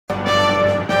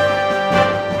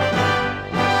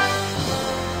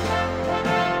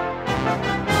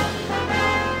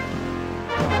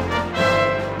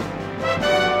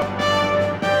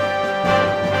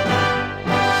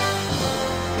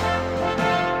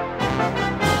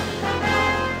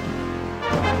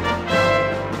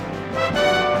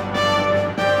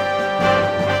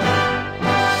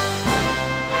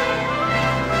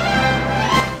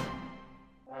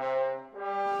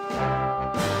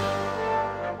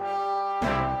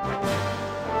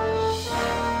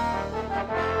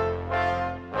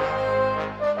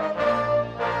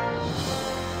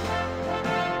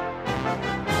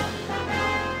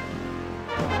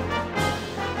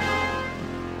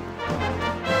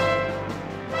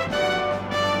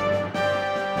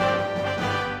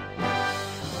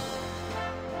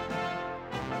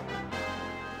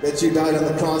that you died on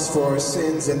the cross for our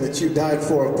sins, and that you died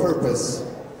for a purpose,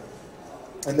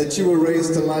 and that you were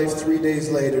raised to life 3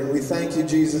 days later. And we thank you,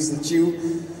 Jesus, that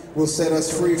you will set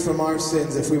us free from our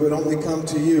sins if we would only come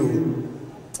to you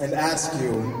and ask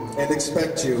you and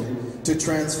expect you to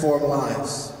transform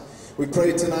lives. We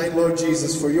pray tonight, Lord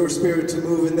Jesus, for your Spirit to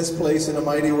move in this place in a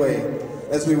mighty way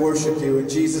as we worship you. In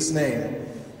Jesus' name,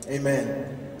 amen.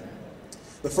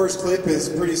 The first clip is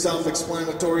pretty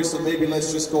self-explanatory, so maybe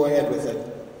let's just go ahead with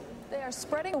it. They are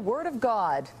spreading the word of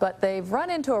God, but they've run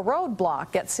into a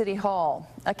roadblock at City Hall.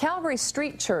 A Calgary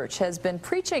street church has been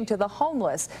preaching to the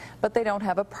homeless, but they don't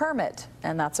have a permit,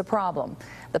 and that's a problem.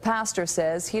 The pastor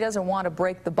says he doesn't want to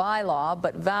break the bylaw,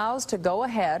 but vows to go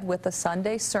ahead with the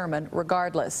Sunday sermon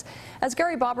regardless. As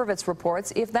Gary Bobrovitz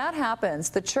reports, if that happens,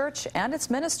 the church and its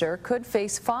minister could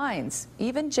face fines,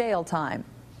 even jail time.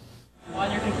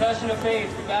 On your confession of faith,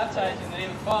 be baptized in the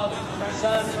name of the Father, and the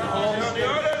Son, and the Holy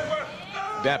Spirit.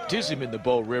 Baptism in the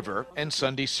Bow River and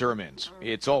Sunday sermons.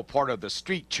 It's all part of the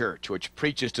street church, which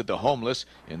preaches to the homeless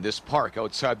in this park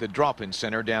outside the drop-in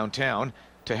center downtown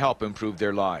to help improve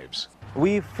their lives.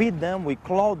 We feed them, we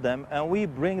clothe them, and we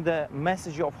bring the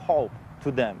message of hope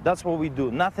to them. That's what we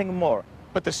do, nothing more.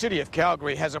 But the city of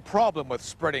Calgary has a problem with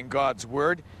spreading God's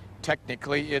word.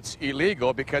 Technically, it's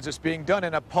illegal because it's being done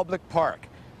in a public park.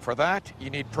 For that, you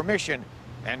need permission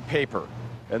and paper.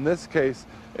 In this case,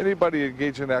 anybody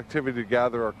engaged in activity to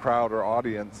gather a crowd or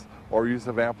audience or use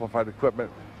of amplified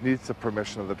equipment needs the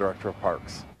permission of the Director of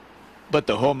Parks. But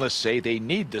the homeless say they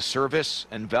need the service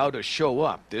and vow to show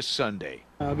up this Sunday.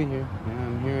 I'll be here.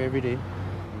 I'm here every day.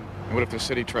 What if the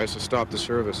city tries to stop the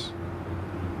service?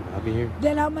 I'll be here.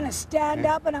 Then I'm going to stand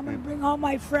up and I'm going to bring all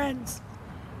my friends,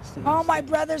 all my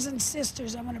brothers and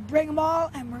sisters. I'm going to bring them all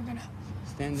and we're going to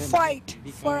fight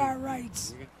for our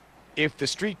rights. If the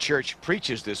street church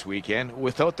preaches this weekend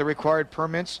without the required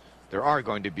permits, there are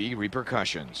going to be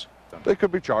repercussions. They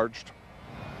could be charged.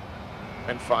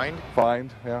 And fined?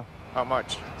 Fined, yeah. How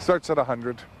much? Starts at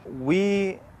 100.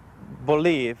 We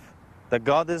believe that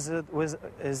God is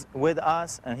with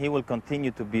us, and he will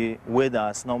continue to be with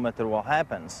us no matter what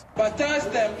happens. Baptize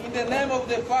them in the name of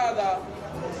the Father,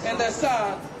 and the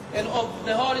Son, and of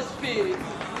the Holy Spirit.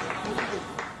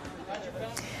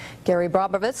 Gary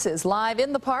Bobrovitz is live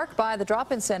in the park by the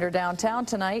drop-in center downtown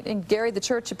tonight. And Gary, the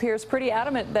church appears pretty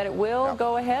adamant that it will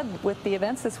go ahead with the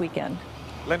events this weekend.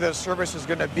 Linda, the service is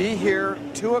going to be here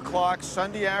 2 o'clock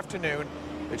Sunday afternoon.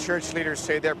 The church leaders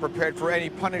say they're prepared for any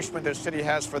punishment the city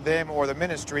has for them or the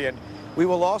ministry, and we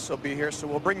will also be here, so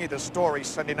we'll bring you the story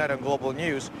Sunday night on Global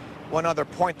News. One other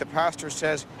point, the pastor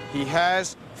says he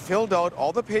has filled out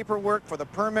all the paperwork for the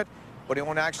permit, but he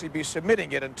won't actually be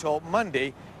submitting it until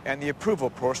Monday, and the approval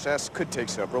process could take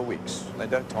several weeks.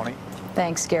 Linda, Tony.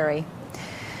 Thanks, Gary.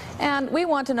 And we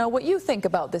want to know what you think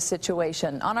about this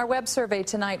situation. On our web survey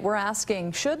tonight, we're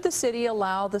asking, should the city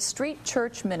allow the street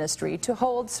church ministry to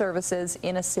hold services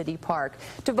in a city park?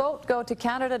 To vote, go to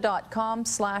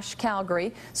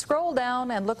canada.com/Calgary. Scroll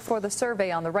down and look for the survey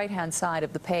on the right-hand side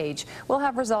of the page. We'll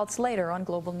have results later on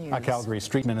Global News. Calgary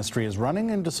Street Ministry is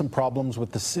running into some problems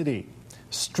with the city.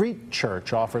 Street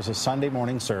Church offers a Sunday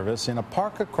morning service in a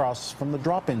park across from the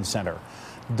drop-in center.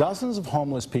 Dozens of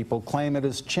homeless people claim it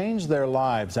has changed their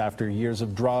lives after years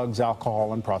of drugs,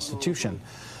 alcohol, and prostitution.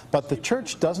 But the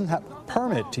church doesn't have a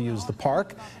permit to use the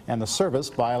park, and the service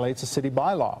violates a city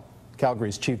bylaw.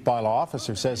 Calgary's chief bylaw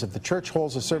officer says if the church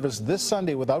holds a service this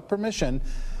Sunday without permission,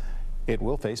 it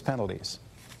will face penalties.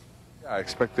 I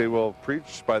expect they will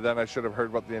preach. By then I should have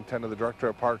heard what the intent of the Director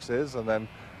of Parks is, and then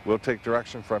we'll take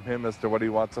direction from him as to what he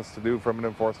wants us to do from an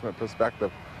enforcement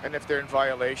perspective. And if they're in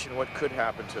violation, what could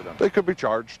happen to them? They could be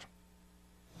charged.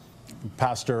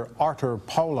 Pastor Arthur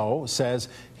Pawlowski says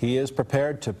he is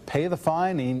prepared to pay the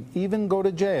fine and even go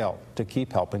to jail to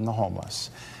keep helping the homeless.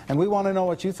 And we want to know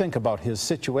what you think about his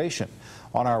situation.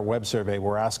 On our web survey,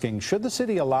 we're asking, should the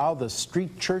city allow the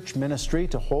street church ministry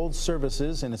to hold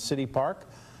services in a city park?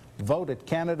 Vote at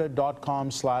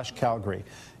canada.com/Calgary.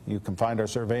 You can find our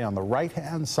survey on the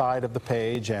right-hand side of the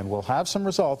page, and we'll have some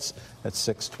results at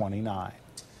 6:29.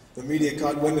 The media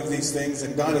caught wind of these things,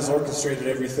 and God has orchestrated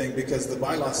everything because the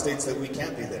bylaw states that we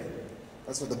can't be there.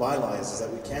 That's what the bylaw is that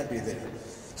we can't be there.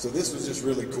 So this was just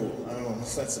really cool. I don't know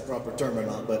if that's the proper term or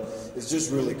not, but it's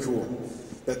just really cool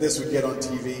that this would get on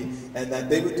TV and that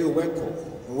they would do a web poll.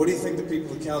 And what do you think the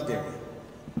people of Calgary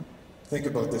think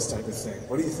about this type of thing?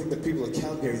 What do you think the people of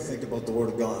Calgary think about the Word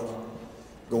of God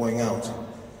going out?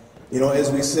 You know, as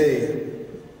we say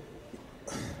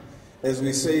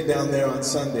down there on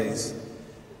Sundays,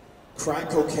 crack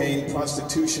cocaine,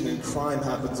 prostitution, and crime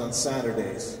happens on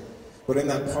Saturdays. But in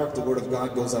that park, the Word of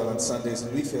God goes out on Sundays,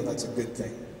 and we feel that's a good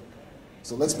thing.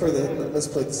 So let's play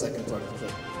the second part of the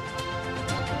clip.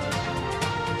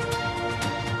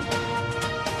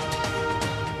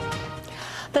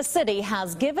 The city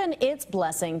has given its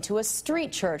blessing to a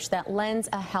street church that lends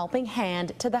a helping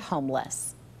hand to the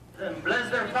homeless.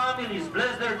 Bless their families,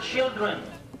 bless their children.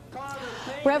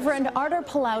 Reverend Artur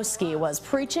Pawlowski was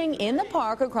preaching in the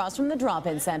park across from the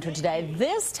drop-in center today,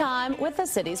 this time with the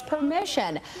city's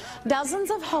permission.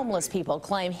 Dozens of homeless people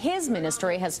claim his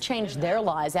ministry has changed their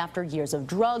lives after years of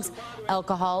drugs,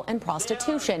 alcohol, and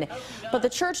prostitution. But the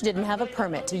church didn't have a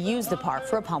permit to use the park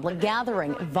for a public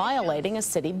gathering, violating a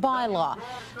city bylaw.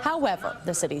 However,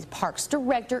 the city's parks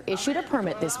director issued a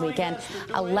permit this weekend,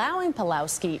 allowing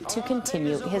Pawlowski to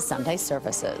continue his Sunday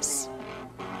services.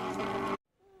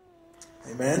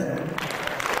 Amen. Amen.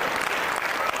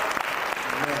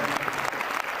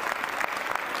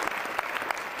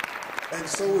 And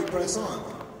so we press on.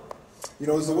 You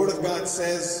know, as the Word of God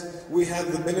says, we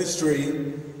have the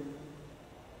ministry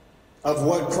of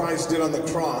what Christ did on the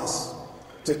cross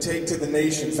to take to the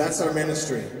nations. That's our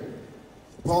ministry.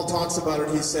 Paul talks about it.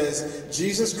 He says,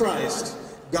 Jesus Christ,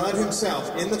 God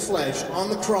himself in the flesh on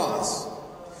the cross,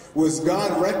 was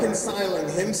God reconciling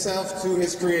himself to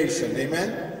his creation.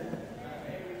 Amen?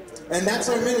 And that's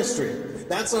our ministry.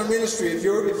 That's our ministry. If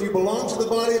you belong to the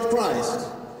body of Christ,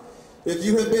 if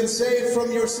you have been saved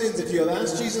from your sins, if you have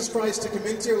asked Jesus Christ to come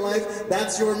into your life,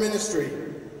 that's your ministry.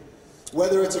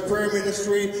 Whether it's a prayer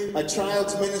ministry, a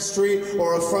child's ministry,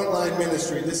 or a frontline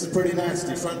ministry. This is pretty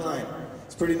nasty, frontline.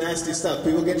 It's pretty nasty stuff.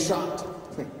 People get shot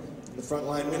in the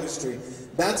frontline ministry.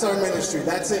 That's our ministry.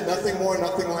 That's it. Nothing more,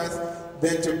 nothing less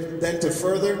than to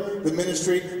further the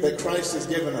ministry that Christ has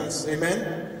given us.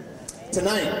 Amen?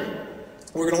 Tonight,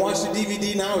 we're going to watch the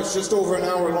DVD now. It's just over an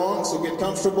hour long, so get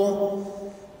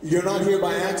comfortable. You're not here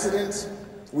by accident.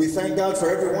 We thank God for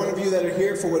every one of you that are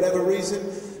here for whatever reason.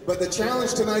 But the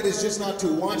challenge tonight is just not to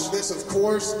watch this, of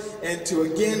course, and to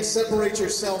again separate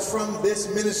yourself from this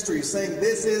ministry, saying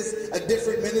this is a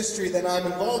different ministry than I'm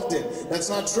involved in. That's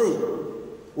not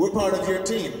true. We're part of your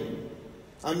team.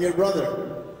 I'm your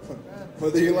brother,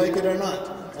 whether you like it or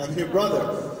not. I'm your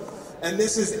brother. And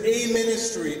this is a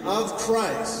ministry of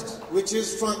Christ, which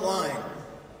is frontline.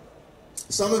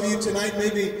 Some of you tonight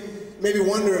maybe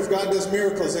wonder if God does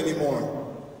miracles anymore.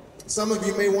 Some of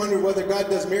you may wonder whether God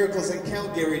does miracles in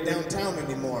Calgary downtown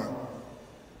anymore.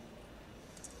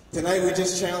 Tonight we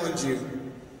just challenge you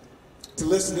to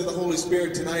listen to the Holy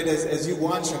Spirit tonight as you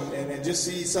watch Him and just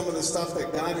see some of the stuff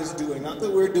that God is doing. Not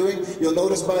that we're doing. You'll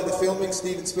notice by the filming,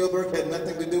 Steven Spielberg had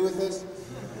nothing to do with this.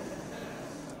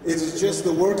 It is just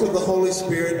the work of the Holy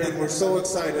Spirit, and we're so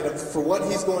excited for what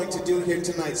He's going to do here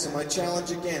tonight. So my challenge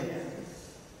again,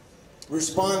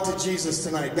 respond to Jesus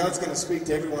tonight. God's going to speak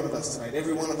to every one of us tonight.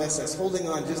 Every one of us that's holding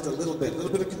on just a little bit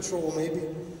of control maybe.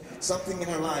 Something in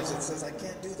our lives that says, I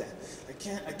can't do that.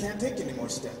 I can't take any more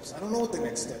steps. I don't know what the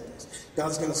next step is.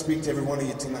 God's going to speak to every one of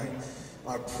you tonight.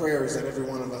 Our prayer is that every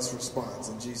one of us responds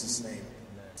in Jesus' name.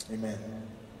 Amen.